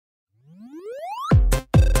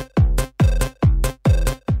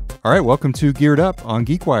All right, welcome to Geared Up on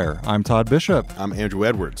GeekWire. I'm Todd Bishop. I'm Andrew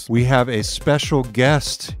Edwards. We have a special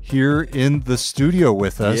guest here in the studio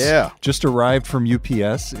with us. Yeah. Just arrived from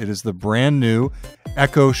UPS. It is the brand new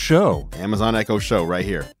Echo Show. Amazon Echo Show right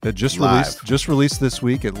here. That just Live. released this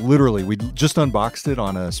week. We just unboxed it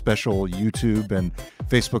on a special YouTube and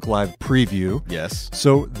Facebook Live preview. Yes.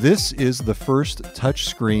 So this is the first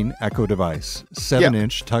touchscreen Echo device,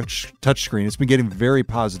 7-inch touchscreen. It's been getting very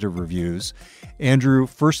positive reviews. Andrew,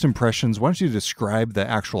 first impressions, why don't you describe the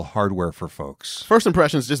actual hardware for folks? First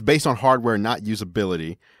impressions, just based on hardware, not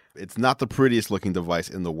usability. It's not the prettiest looking device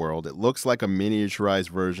in the world. It looks like a miniaturized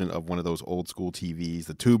version of one of those old school TVs,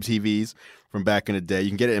 the tube TVs from back in the day. You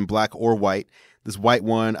can get it in black or white. This white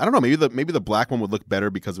one, I don't know, maybe the black one would look better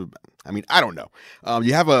because of, I don't know.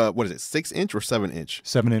 You have a, 6-inch or 7-inch?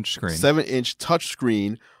 7-inch screen. 7-inch touch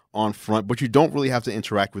screen on front, but you don't really have to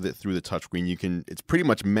interact with it through the touchscreen. It's pretty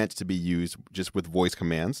much meant to be used just with voice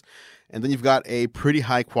commands. And then you've got a pretty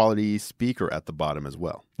high quality speaker at the bottom as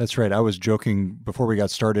well. That's right. I was joking before we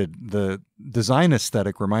got started. The design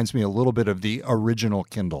aesthetic reminds me a little bit of the original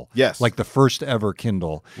Kindle. Yes. Like the first ever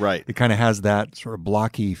Kindle. Right. It kind of has that sort of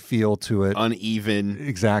blocky feel to it. Uneven.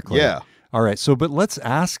 Exactly. Yeah. All right. But let's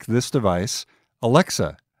ask this device,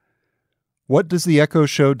 Alexa, what does the Echo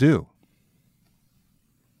Show do?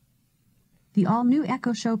 The all-new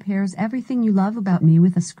Echo Show pairs everything you love about me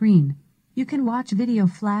with a screen. You can watch video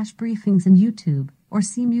flash briefings in YouTube, or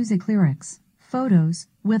see music lyrics, photos,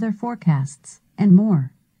 weather forecasts, and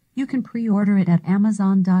more. You can pre-order it at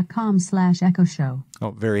amazon.com/Echo Show.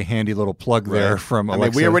 Oh, very handy little plug there from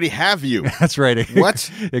Alexa. We already have you. That's right.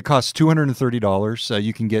 What? It costs $230.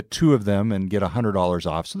 You can get two of them and get $100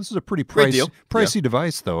 off. So this is a pretty pricey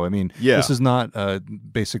device, though. This is not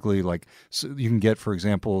basically like you can get, for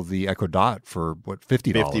example, the Echo Dot for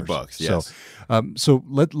 $50? $50, yes. So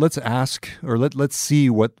let's ask, or let's see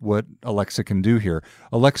what Alexa can do here.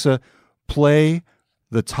 Alexa, play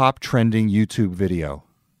the top trending YouTube video.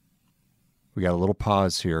 We got a little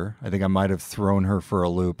pause here. I think I might have thrown her for a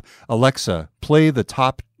loop. Alexa, play the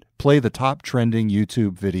top trending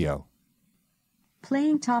YouTube video.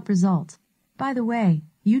 Playing top result. By the way,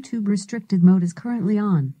 YouTube restricted mode is currently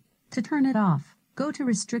on. To turn it off, go to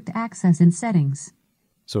restrict access in settings.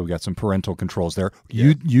 So we got some parental controls there.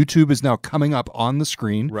 Yeah. YouTube is now coming up on the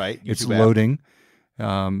screen. Right. It's YouTube loading.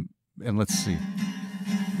 And let's see.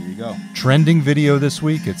 Here you go. Trending video this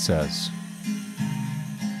week, it says.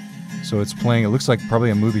 So it's playing, it looks like probably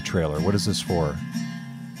a movie trailer. What is this for?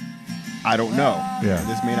 I don't know. Yeah.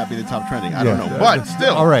 This may not be the top trending. I don't know. But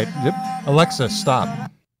still. All right. Yep. Alexa, stop.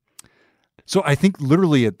 So I think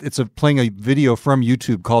literally it's playing a video from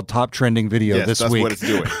YouTube called Top Trending Video this week. Yes,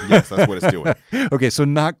 that's what it's doing. Yes, that's what it's doing. Okay, so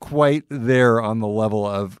not quite there on the level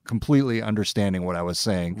of completely understanding what I was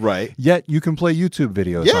saying. Right. Yet you can play YouTube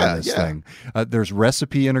videos on this thing. There's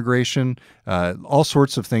recipe integration, all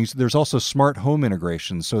sorts of things. There's also smart home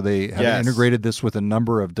integration. So they have integrated this with a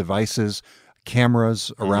number of devices,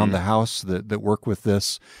 cameras around the house that work with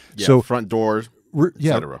this. Yeah, so front doors.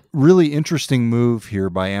 Really interesting move here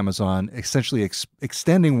by Amazon, essentially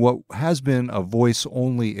extending what has been a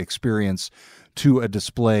voice-only experience to a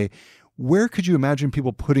display. Where could you imagine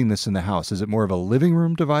people putting this in the house? Is it more of a living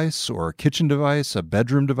room device or a kitchen device, a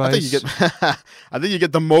bedroom device? I think you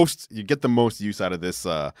get the most use out of this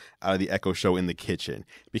out of the Echo Show in the kitchen,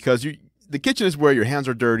 because the kitchen is where your hands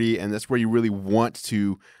are dirty, and that's where you really want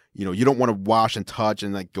to. You don't want to wash and touch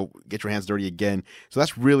and go get your hands dirty again. So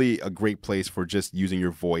that's really a great place for just using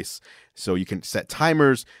your voice. So you can set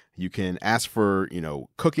timers, you can ask for,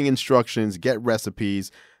 cooking instructions, get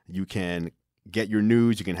recipes, you can get your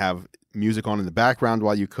news, you can have music on in the background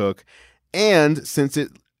while you cook. And since it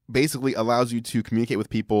basically allows you to communicate with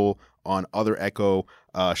people on other Echo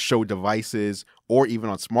Show devices or even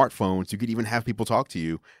on smartphones, you could even have people talk to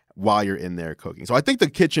you while you're in there cooking. So I think the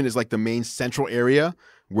kitchen is like the main central area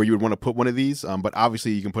where you would want to put one of these. But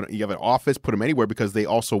obviously you have an office, put them anywhere, because they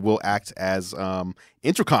also will act as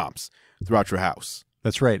intercoms throughout your house.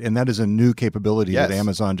 That's right. And that is a new capability that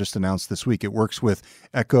Amazon just announced this week. It works with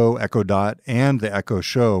Echo, Echo Dot, and the Echo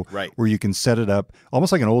Show, where you can set it up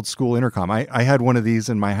almost like an old school intercom. I had one of these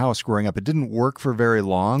in my house growing up. It didn't work for very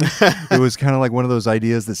long. It was kind of like one of those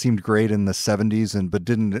ideas that seemed great in the 70s but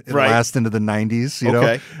didn't last into the 90s, you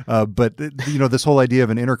know. But this whole idea of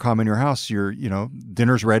an intercom in your house,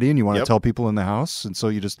 dinner's ready and you want to tell people in the house, and so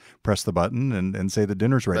you just press the button and say the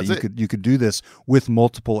dinner's ready. You could do this with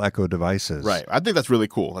multiple Echo devices. Right. I think that's really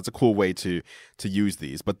cool. That's a cool way to use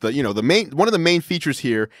these. But one of the main features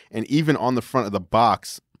here, and even on the front of the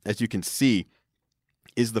box, as you can see,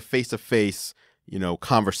 is the face-to-face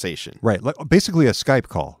conversation. Right. Like basically a Skype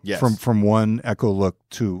call. Yes. From one Echo Look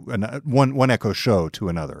to one Echo Show to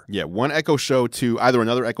another. Yeah, one Echo Show to either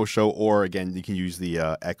another Echo Show, or again, you can use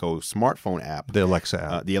the Echo smartphone app. The Alexa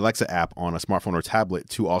app. The Alexa app on a smartphone or tablet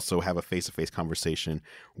to also have a face-to-face conversation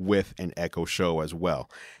with an Echo Show as well.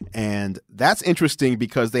 And that's interesting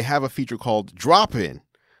because they have a feature called Drop-In,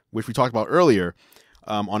 which we talked about earlier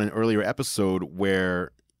on an earlier episode,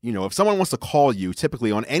 where, if someone wants to call you,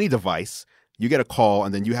 typically on any device, you get a call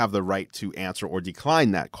and then you have the right to answer or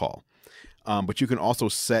decline that call. But you can also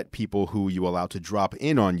set people who you allow to drop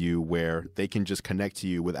in on you, where they can just connect to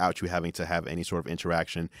you without you having to have any sort of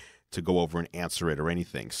interaction to go over and answer it or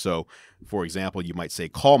anything. So, for example, you might say,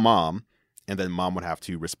 call mom, and then mom would have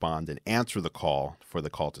to respond and answer the call for the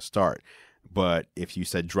call to start. But if you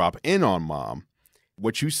said drop in on mom,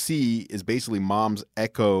 what you see is basically mom's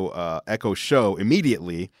Echo Show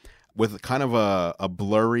immediately, with kind of a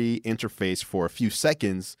blurry interface for a few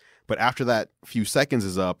seconds. But after that few seconds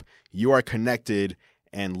is up, you are connected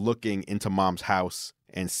and looking into mom's house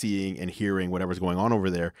and seeing and hearing whatever's going on over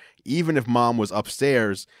there. Even if mom was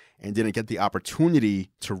upstairs and didn't get the opportunity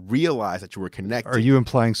to realize that you were connected. Are you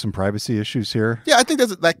implying some privacy issues here? Yeah, I think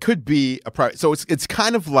that could be a private. So it's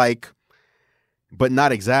kind of like, but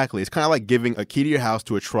not exactly. It's kind of like giving a key to your house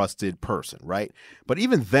to a trusted person, right? But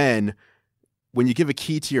even then, when you give a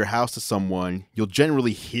key to your house to someone, you'll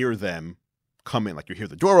generally hear them come in. Like, you hear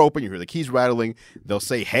the door open, you hear the keys rattling, they'll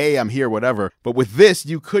say, hey, I'm here, whatever. But with this,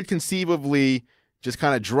 you could conceivably just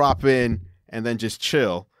kind of drop in and then just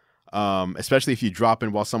chill, especially if you drop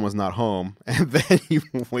in while someone's not home, and then you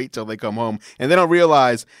wait till they come home, and they don't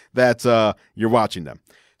realize that you're watching them.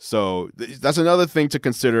 So that's another thing to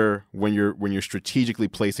consider when you're strategically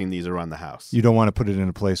placing these around the house. You don't want to put it in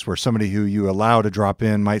a place where somebody who you allow to drop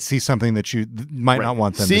in might see something that you might not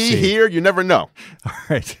want them to see. Here, you never know. All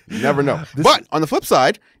right. You never know. But on the flip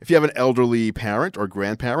side, if you have an elderly parent or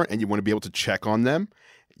grandparent and you want to be able to check on them,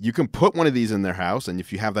 you can put one of these in their house, and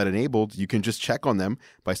if you have that enabled, you can just check on them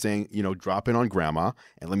by saying, drop in on grandma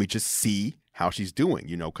and let me just see how she's doing,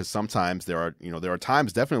 because sometimes there are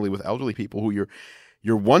times definitely with elderly people who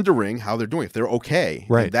you're wondering how they're doing, if they're okay.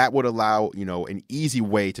 Right. And that would allow, an easy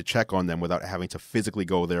way to check on them without having to physically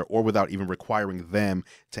go there or without even requiring them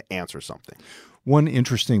to answer something. One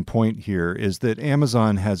interesting point here is that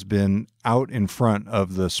Amazon has been out in front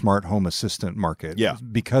of the smart home assistant market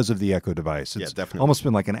because of the Echo device. It's definitely almost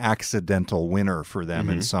been like an accidental winner for them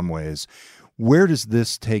in some ways. Where does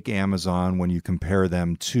this take Amazon when you compare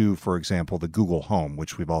them to, for example, the Google Home,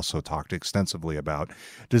 which we've also talked extensively about?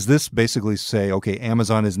 Does this basically say, okay,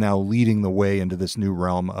 Amazon is now leading the way into this new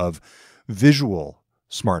realm of visual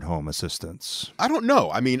smart home assistants? I don't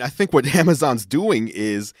know. I mean, I think what Amazon's doing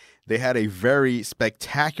is they had a very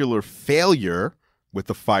spectacular failure with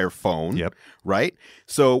the Fire Phone, right?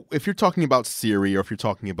 So if you're talking about Siri or if you're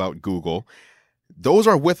talking about Google, those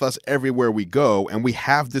are with us everywhere we go, and we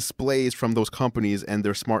have displays from those companies and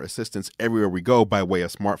their smart assistants everywhere we go by way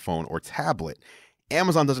of smartphone or tablet.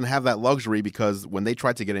 Amazon doesn't have that luxury because when they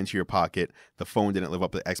tried to get into your pocket, the phone didn't live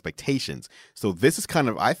up to expectations. So this is kind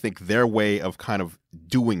of, I think, their way of kind of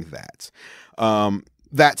doing that.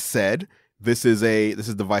 That said, this is a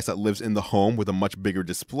device that lives in the home with a much bigger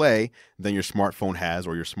display than your smartphone has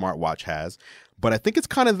or your smartwatch has. But I think it's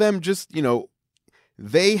kind of them just,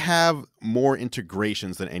 they have more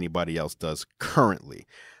integrations than anybody else does currently.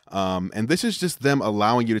 And this is just them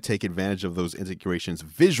allowing you to take advantage of those integrations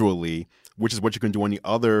visually, which is what you can do on the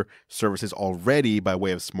other services already by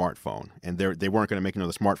way of smartphone. And they weren't going to make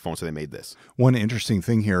another smartphone, so they made this. One interesting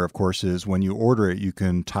thing here, of course, is when you order it, you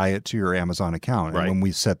can tie it to your Amazon account. Right. And when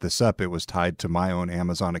we set this up, it was tied to my own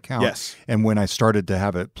Amazon account. Yes. And when I started to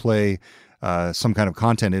have it play some kind of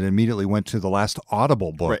content, it immediately went to the last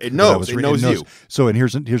Audible book. Right. It knows you. So, and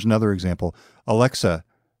here's another example. Alexa,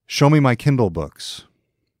 show me my Kindle books.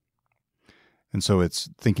 And so it's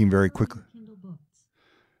thinking very quickly.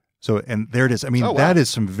 So, and there it is. I mean, that is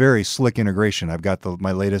some very slick integration. I've got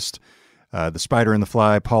my latest, The Spider and the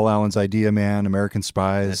Fly, Paul Allen's Idea Man, American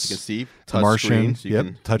Spies. As you can see, The Martian.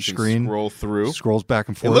 Screen, so touch screen. Scroll through. Scrolls back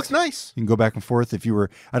and forth. It looks nice. You can go back and forth. If you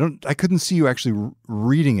were, I couldn't see you actually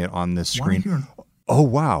reading it on this screen. Oh,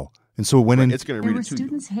 wow. And so when it's going to read it to you. There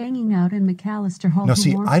were students hanging out in McAllister Hall. No,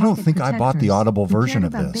 see, I don't think I bought the Audible version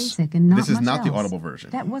of this. This is not the Audible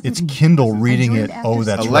version. It's Kindle reading it. Oh,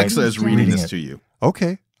 that's right. Alexa is reading this to you.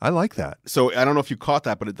 Okay. I like that. So I don't know if you caught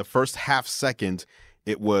that, but at the first half second,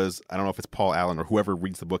 it was, I don't know if it's Paul Allen or whoever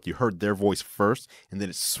reads the book, you heard their voice first, and then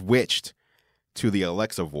it switched to the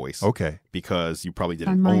Alexa voice. Okay. Because you probably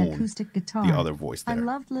didn't on my own acoustic guitar. the other voice there. I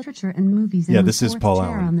loved literature and movies. Yeah, this is Paul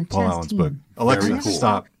Allen's book. team. Alexa, Very cool.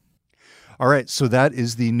 stop. All right, so that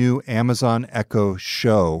is the new Amazon Echo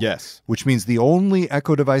Show. Yes. Which means the only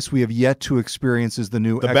Echo device we have yet to experience is the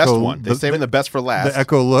new Echo. The best one. They're saving the best for last. The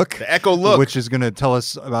Echo Look. The Echo Look. Which is going to tell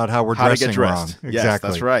us about how we're dressing to get dressed. wrong. Yes, Exactly.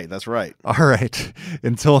 that's right. That's right. All right.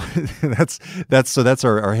 Until that's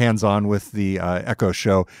our hands-on with the Echo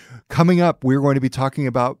Show. Coming up, we're going to be talking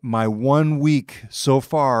about my 1 week so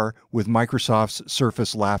far with Microsoft's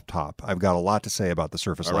Surface laptop. I've got a lot to say about the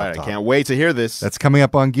Surface laptop. All right, I can't wait to hear this. That's coming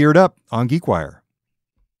up on Geared Up on GeekWire.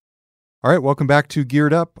 All right, welcome back to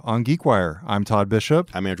Geared Up on GeekWire. I'm Todd Bishop.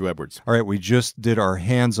 I'm Andrew Edwards. All right, we just did our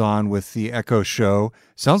hands-on with the Echo Show.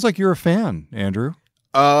 Sounds like you're a fan, Andrew.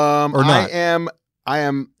 Or not? I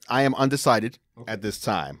am undecided at this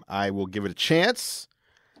time. I will give it a chance.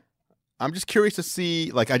 I'm just curious to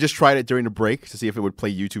see, I just tried it during the break to see if it would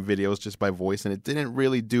play YouTube videos just by voice, and it didn't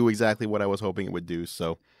really do exactly what I was hoping it would do.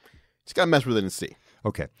 So just got to mess with it and see.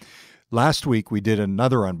 Okay. Last week, we did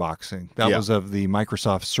another unboxing. That was of the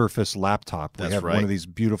Microsoft Surface laptop. We have one of these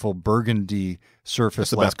beautiful burgundy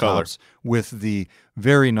Surface laptops with the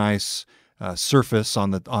very nice surface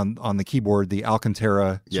on the keyboard, the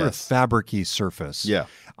Alcantara sort of fabric-y surface. Yeah.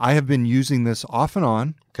 I have been using this off and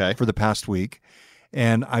on for the past week.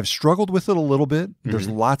 And I've struggled with it a little bit. There's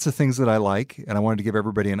lots of things that I like, and I wanted to give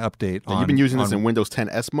everybody an update on. You've been using this in Windows 10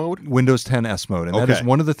 S mode? Windows 10 S mode, and that is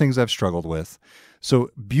one of the things I've struggled with. So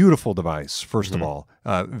beautiful device, first of all.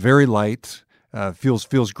 Very light,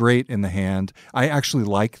 feels great in the hand. I actually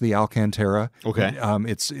like the Alcantara. Okay.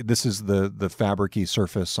 This is the fabric-y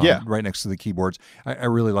surface right next to the keyboards. I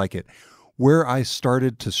really like it. Where I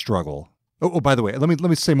started to struggle. Oh, by the way, let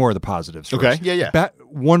me say more of the positives first. Okay. Yeah.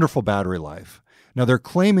 Wonderful battery life. Now, they're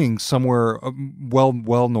claiming somewhere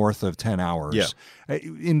well north of 10 hours. Yeah.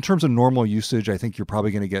 In terms of normal usage, I think you're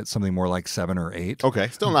probably going to get something more like 7 or 8. Okay,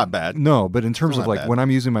 still not bad. No, but in terms of when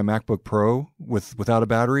I'm using my MacBook Pro without a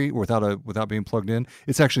battery, without being plugged in,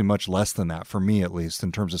 it's actually much less than that for me, at least,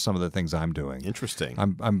 in terms of some of the things I'm doing. Interesting.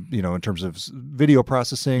 I'm in terms of video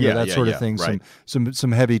processing or that sort of thing, right.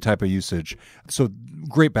 some heavy type of usage. So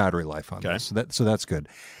great battery life on this. So that's good.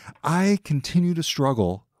 I continue to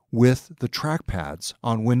struggle with the trackpads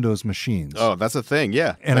on Windows machines. Oh, that's a thing,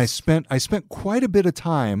 yeah. And I spent quite a bit of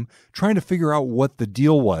time trying to figure out what the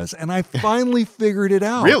deal was, and I finally figured it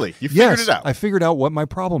out. Really? You figured it out? I figured out what my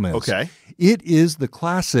problem is. Okay. It is the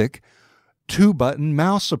classic 2-button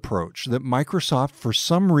mouse approach that Microsoft, for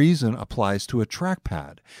some reason, applies to a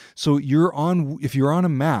trackpad. So if you're on a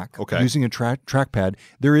Mac using a trackpad,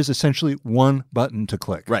 there is essentially one button to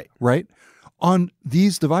click. Right? On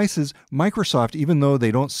these devices, Microsoft, even though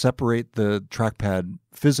they don't separate the trackpad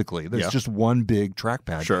physically, there's just one big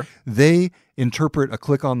trackpad. Sure. They interpret a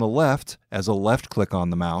click on the left as a left click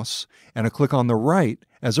on the mouse and a click on the right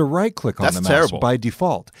as a right click on the mouse by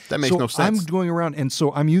default. That makes no sense. I'm going around, and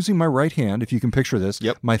so I'm using my right hand, if you can picture this.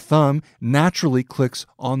 Yep. My thumb naturally clicks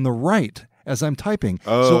on the right as I'm typing.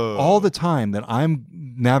 So all the time that I'm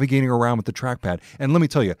navigating around with the trackpad, and let me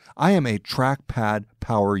tell you, I am a trackpad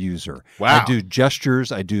power user. Wow. I do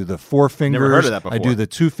gestures. I do the 4 fingers. Never heard of that before. I do the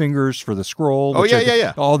 2 fingers for the scroll. Oh,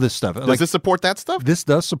 yeah. All this stuff. Does this support that stuff? This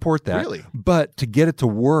does support that. Really? But to get it to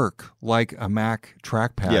work like a Mac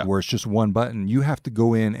trackpad where it's just one button, you have to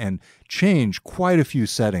go in and change quite a few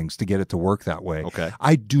settings to get it to work that way. Okay.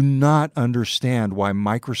 I do not understand why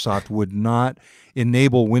Microsoft would not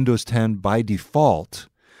enable Windows 10 by default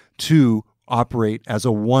to operate as a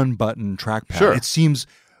 1-button trackpad. Sure. It seems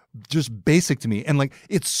just basic to me. And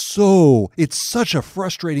it's such a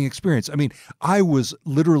frustrating experience. I mean, I was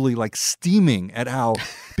literally steaming at how,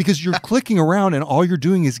 because you're clicking around and all you're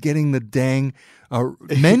doing is getting the dang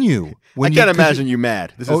menu. I can't imagine you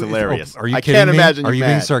mad. This is hilarious. Are you I kidding can't me? imagine Are you mad.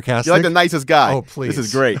 being sarcastic? You're like the nicest guy. Oh, please. This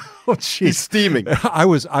is great. Oh, jeez. He's steaming.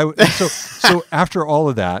 So after all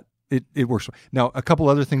of that, it works. Now, a couple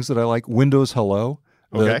other things that I like. Windows Hello.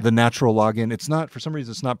 The natural login. It's not, for some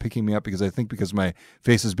reason, it's not picking me up because my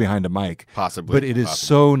face is behind a mic. Possibly. But it is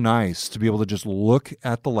so nice to be able to just look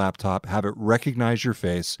at the laptop, have it recognize your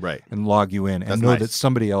face, and log you in, and know that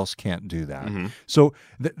somebody else can't do that. Mm-hmm. So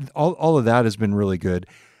all of that has been really good.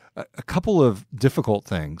 A couple of difficult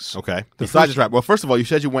things. Okay. Besides just well, first of all, you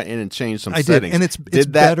said you went in and changed some I settings. did, and it's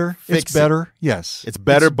better. It's better. Yes, it's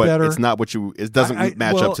better, but it's not what you. It doesn't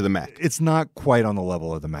match up to the Mac. It's not quite on the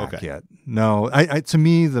level of the Mac yet. No, to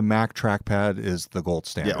me, the Mac trackpad is the gold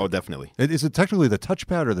standard. Yeah. Oh, definitely. Is it technically the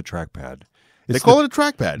touchpad or the trackpad? They call it a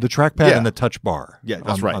trackpad. The trackpad and the touch bar. Yeah,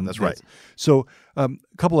 that's right. That's right. So a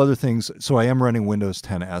couple other things. So I am running Windows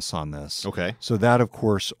 10 S on this. Okay. So that, of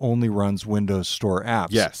course, only runs Windows Store apps.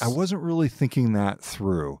 Yes. I wasn't really thinking that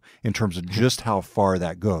through in terms of just how far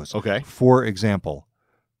that goes. Okay. For example,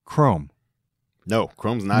 Chrome. No,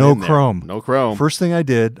 Chrome's not no in there. Chrome. No Chrome. First thing I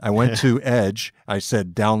did, I went to Edge. I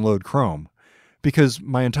said, download Chrome. Because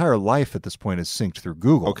my entire life at this point is synced through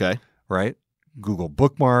Google. Okay. Right? Google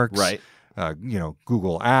bookmarks. Right.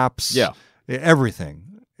 Google Apps. Yeah. Everything.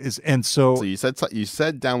 So you said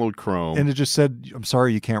download Chrome. And it just said, I'm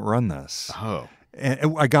sorry, you can't run this. Oh.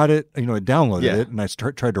 And I got it, I downloaded it, and I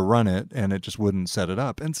tried to run it, and it just wouldn't set it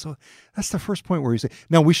up. And so that's the first point where you say,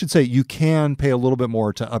 now we should say you can pay a little bit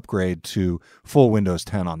more to upgrade to full Windows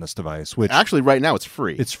 10 on this device, which actually right now it's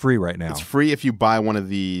free. It's free right now. It's free if you buy one of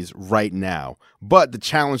these right now. But the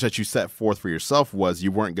challenge that you set forth for yourself was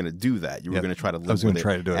you weren't going to do that. You were going to try to live with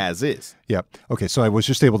it as is. Yeah. Okay. So I was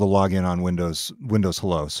just able to log in on Windows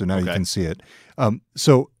Hello. So now you can see it.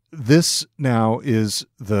 So this now is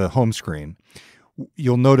the home screen.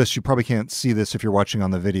 You'll notice you probably can't see this if you're watching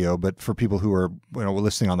on the video, but for people who are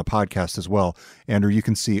listening on the podcast as well, Andrew, you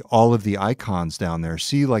can see all of the icons down there.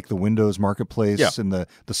 See like the Windows Marketplace and the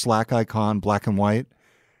Slack icon, black and white.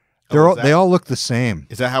 They all look the same.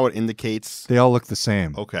 Is that how it indicates? They all look the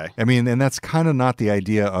same. Okay. I mean, and that's kind of not the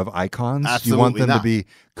idea of icons. Absolutely you want them not. to be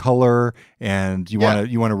color, and you want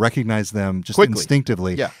to recognize them just quickly,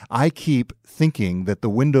 instinctively. Yeah. I keep thinking that the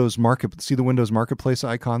Windows Marketplace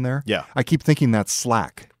icon there? Yeah. I keep thinking that's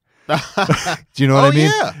Slack. Do you know what I mean?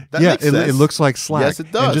 Yeah, that makes sense. It looks like Slack. Yes,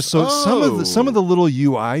 it does. And just so some of the little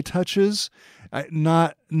UI touches,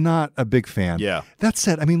 not a big fan. Yeah. That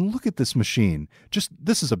said, I mean, look at this machine.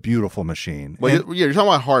 This is a beautiful machine. Well, you're talking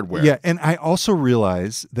about hardware. Yeah, and I also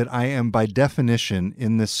realize that I am by definition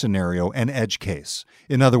in this scenario an edge case.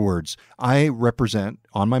 In other words, I represent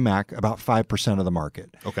on my Mac about 5% of the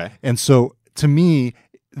market. Okay. And so to me,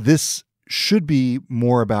 this should be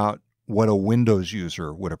more about what a Windows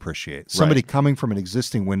user would appreciate. Somebody coming from an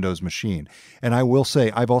existing Windows machine. And I will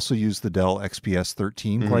say, I've also used the Dell XPS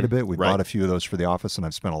 13 quite a bit. We bought a few of those for the office, and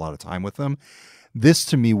I've spent a lot of time with them. This,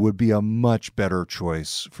 to me, would be a much better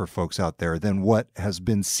choice for folks out there than what has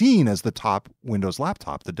been seen as the top Windows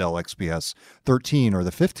laptop, the Dell XPS 13 or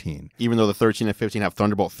the 15. Even though the 13 and 15 have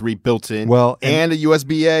Thunderbolt 3 built in, and a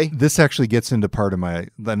USB-A. This actually gets into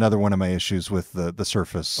another one of my issues with the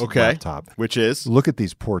Surface laptop. Which is? Look at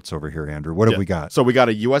these ports over here, Andrew. What have we got? So we got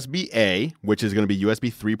a USB-A, which is going to be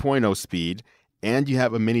USB 3.0 speed, and you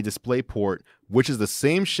have a mini display port, which is the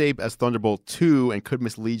same shape as Thunderbolt 2 and could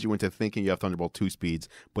mislead you into thinking you have Thunderbolt 2 speeds,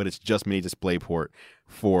 but it's just mini display port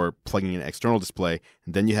for plugging in an external display.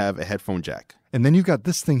 And then you have a headphone jack. And then you've got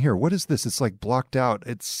this thing here. What is this? It's like blocked out.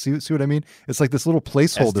 See what I mean? It's like this little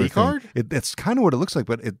placeholder SD card? thing. It's kind of what it looks like,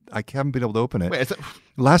 but I haven't been able to open it. Wait,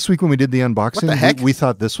 Last week when we did the unboxing, what the heck? We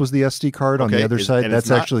thought this was the SD card on the other side. That's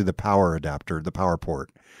actually the power adapter, the power port.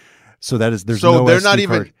 So there's no SD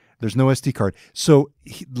card. There's no SD card. So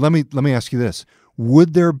let me ask you this.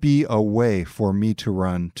 Would there be a way for me to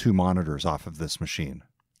run two monitors off of this machine?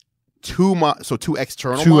 Two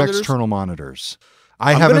external monitors? Two external monitors.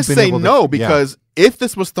 I'm going to say no, because if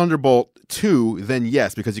this was Thunderbolt 2, then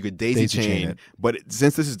yes, because you could daisy chain it. But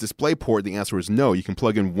since this is DisplayPort, the answer is no. You can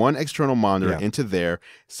plug in one external monitor into there.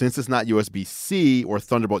 Since it's not USB-C or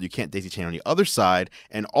Thunderbolt, you can't daisy chain on the other side.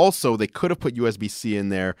 And also, they could have put USB-C in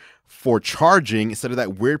there for charging instead of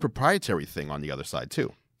that weird proprietary thing on the other side,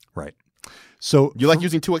 too. Right. So you like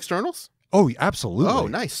using two externals? Oh, absolutely. Oh,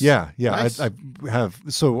 nice. Yeah. Nice. I have.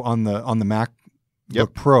 So on the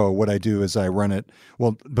MacBook Pro, what I do is I run it.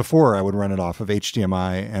 Well, before I would run it off of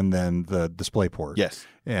HDMI and then the DisplayPort. Yes.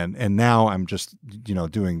 And now I'm just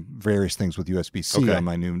doing various things with USB-C on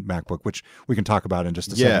my new MacBook, which we can talk about in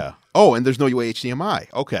just a second. Yeah. Oh, and there's no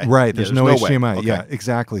HDMI. Okay. Right. There's no HDMI. Okay. Yeah,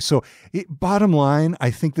 exactly. So bottom line,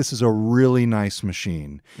 I think this is a really nice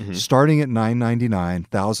machine. Mm-hmm. Starting at $999,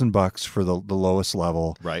 $1,000 for the lowest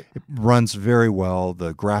level. Right. It runs very well.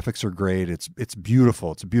 The graphics are great. It's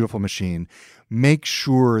beautiful. It's a beautiful machine. Make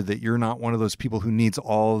sure that you're not one of those people who needs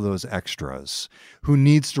all of those extras, who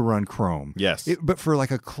needs to run Chrome. Yes. But for like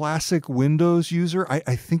a classic Windows user,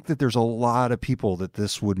 I think that there's a lot of people that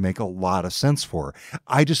this would make a lot of sense for.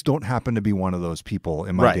 I just don't happen to be one of those people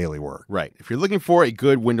in my daily work. Right. If you're looking for a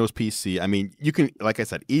good Windows PC, I mean, you can, like I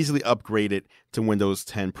said, easily upgrade it to Windows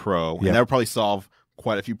 10 Pro. And that would probably solve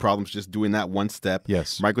quite a few problems just doing that one step.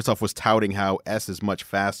 Yes. Microsoft was touting how S is much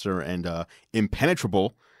faster and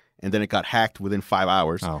impenetrable. And then it got hacked within 5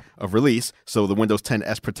 hours of release. So the Windows 10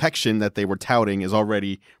 S protection that they were touting is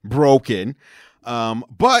already broken.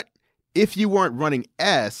 But if you weren't running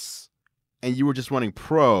S and you were just running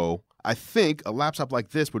Pro, I think a laptop like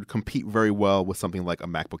this would compete very well with something like a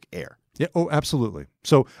MacBook Air. Yeah. Oh, absolutely.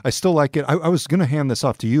 So I still like it. I was going to hand this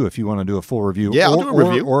off to you if you want to do a full review. Yeah, I'll do a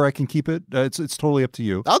review. Or I can keep it. It's totally up to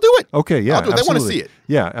you. I'll do it. Okay, yeah, I'll do it. They want to see it.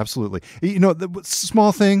 Yeah, absolutely. You know, the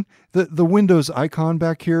small thing, the Windows icon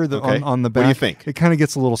back here on the back. What do you think? It kind of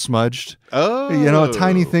gets a little smudged. Oh. You know, a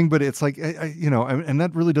tiny thing, but it's like, and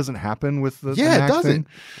that really doesn't happen with the Mac it doesn't. thing.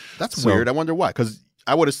 That's weird. I wonder why. Because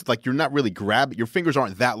I would have, you're not really grabbing, your fingers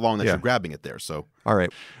aren't that long that you're grabbing it there. So, all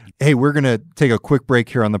right. Hey, we're going to take a quick break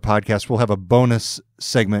here on the podcast. We'll have a bonus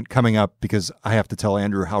segment coming up because I have to tell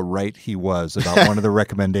Andrew how right he was about one of the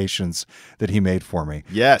recommendations that he made for me.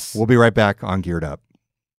 Yes. We'll be right back on Geared Up.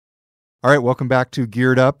 All right, welcome back to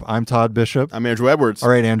Geared Up. I'm Todd Bishop. I'm Andrew Edwards. All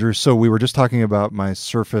right, Andrew. So we were just talking about my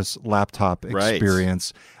Surface laptop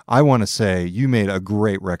experience. Right. I want to say you made a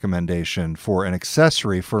great recommendation for an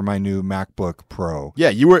accessory for my new MacBook Pro. Yeah,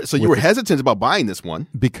 you were hesitant about buying this one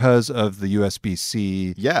because of the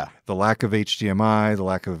USB-C. Yeah, the lack of HDMI, the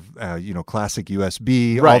lack of classic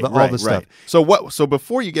USB, right, all the stuff. So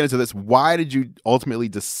before you get into this, why did you ultimately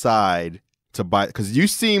decide to buy? Because you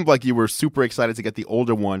seemed like you were super excited to get the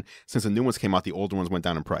older one. Since the new ones came out, the older ones went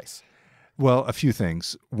down in price. Well, a few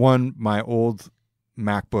things. One, my old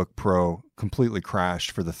MacBook Pro completely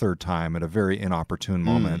crashed for the third time at a very inopportune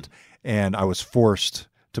moment, and I was forced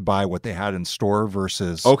to buy what they had in store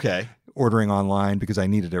versus ordering online because I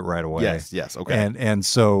needed it right away. Yes, okay. And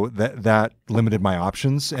so that limited my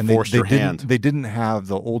options, and they didn't have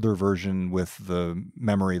the older version with the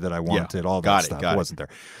memory that I wanted. All that stuff wasn't there.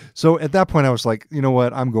 So at that point, I was like, you know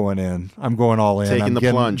what? I'm going all in. Taking the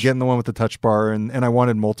plunge, getting the one with the touch bar, and I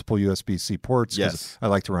wanted multiple USB-C ports because I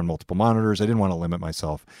like to run multiple monitors. I didn't want to limit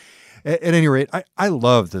myself. At any rate, I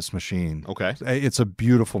love this machine. Okay. It's a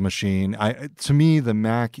beautiful machine. To me, the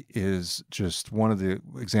Mac is just one of the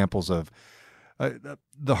examples of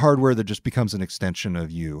the hardware that just becomes an extension of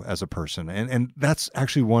you as a person. And that's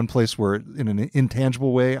actually one place where, in an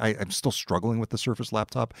intangible way, I'm still struggling with the Surface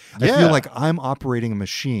laptop. I feel like I'm operating a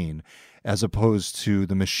machine as opposed to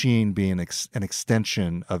the machine being an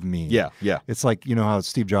extension of me. Yeah. It's like, you know how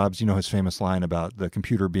Steve Jobs, his famous line about the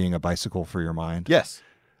computer being a bicycle for your mind? Yes.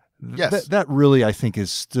 That really, I think,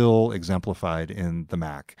 is still exemplified in the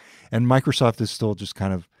Mac. And Microsoft is still just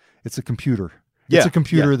kind of, it's a computer. It's a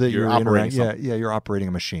computer that you're operating. You're operating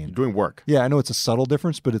a machine. You're doing work. Yeah, I know it's a subtle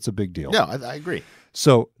difference, but it's a big deal. Yeah, I agree.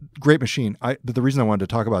 So, great machine. But the reason I wanted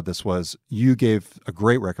to talk about this was you gave a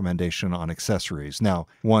great recommendation on accessories. Now,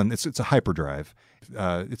 one, it's a hyperdrive.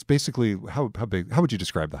 It's basically, how big? How would you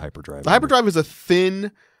describe the hyperdrive? The hyperdrive is a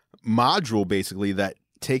thin module, basically, that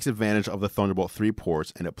takes advantage of the Thunderbolt 3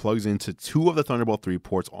 ports, and it plugs into two of the Thunderbolt 3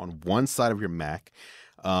 ports on one side of your Mac,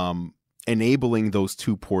 enabling those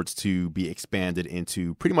two ports to be expanded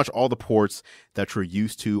into pretty much all the ports that you're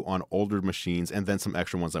used to on older machines, and then some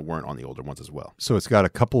extra ones that weren't on the older ones as well. So it's got a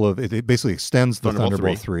couple of, it basically extends the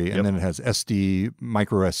Thunderbolt 3 and then it has SD,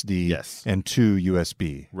 micro SD, and two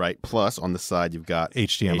USB. Right. Plus, on the side, you've got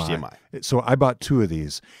HDMI. So I bought two of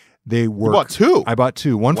these. They work. You bought two? I bought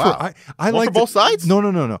two. One for one for both sides?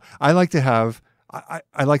 No. I like to have.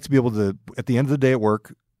 I like to be able to, at the end of the day at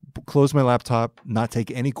work, close my laptop, not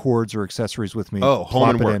take any cords or accessories with me. Oh, home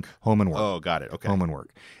and work. Home and work. Oh, got it. Okay. Home and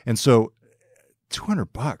work. And so,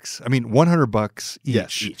 $200. I mean, $100 each.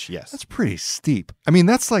 Yes, each. Yes. That's pretty steep. I mean,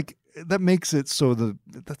 that makes it so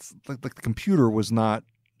that's like the computer was not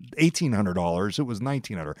 $1,800, it was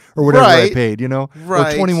 $1,900 or whatever I paid, or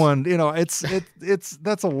 $21.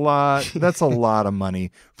 That's a lot. That's a lot of money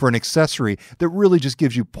for an accessory that really just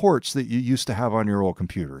gives you ports that you used to have on your old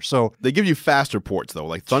computer. So they give you faster ports though.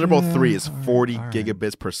 Like Thunderbolt 3 is 40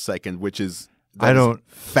 gigabits per second, which is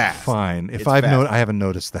fast. Fine. I haven't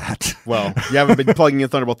noticed that. Well, you haven't been plugging in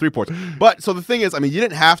Thunderbolt 3 ports. But so the thing is, I mean, you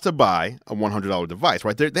didn't have to buy a $100 device,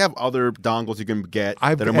 right? They have other dongles you can get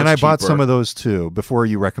that are much I bought cheaper. some of those too before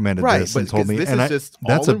you recommended this and told me.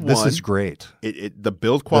 This is great. The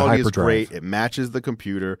build quality is great. It matches the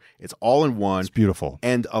computer. It's all in one. It's beautiful.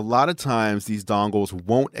 And a lot of times these dongles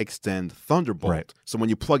won't extend Thunderbolt. Right. So when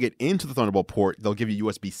you plug it into the Thunderbolt port, they'll give you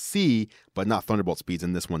USB-C, but not Thunderbolt speeds,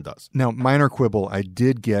 and this one does. Now, minor quibble, I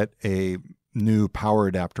did get a new power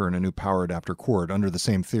adapter and a new power adapter cord under the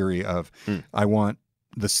same theory of I want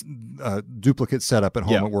this duplicate setup at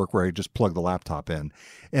home at work where I just plug the laptop in.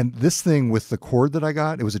 And this thing with the cord that I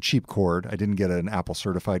got, it was a cheap cord. I didn't get an Apple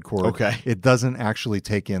certified cord. Okay. It doesn't actually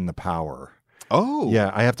take in the power. Oh.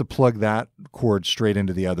 Yeah, I have to plug that cord straight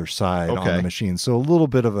into the other side on the machine. So a little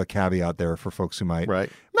bit of a caveat there for folks who might not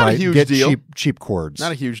a huge deal. Cheap cords.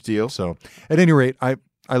 Not a huge deal. So at any rate, I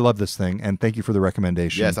love this thing, and thank you for the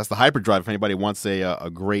recommendation. Yes, that's the hyperdrive if anybody wants a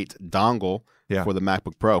great dongle for the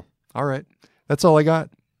MacBook Pro. All right. That's all I got.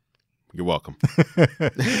 You're welcome.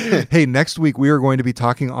 Hey, next week we are going to be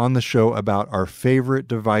talking on the show about our favorite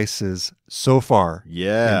devices so far in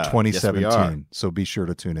 2017. Yes, so be sure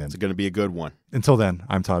to tune in. It's going to be a good one. Until then,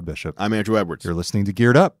 I'm Todd Bishop. I'm Andrew Edwards. You're listening to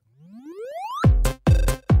Geared Up.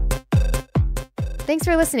 Thanks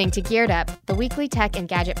for listening to Geared Up, the weekly tech and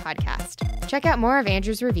gadget podcast. Check out more of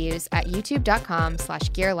Andrew's reviews at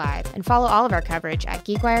youtube.com/gearlive and follow all of our coverage at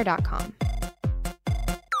geekwire.com.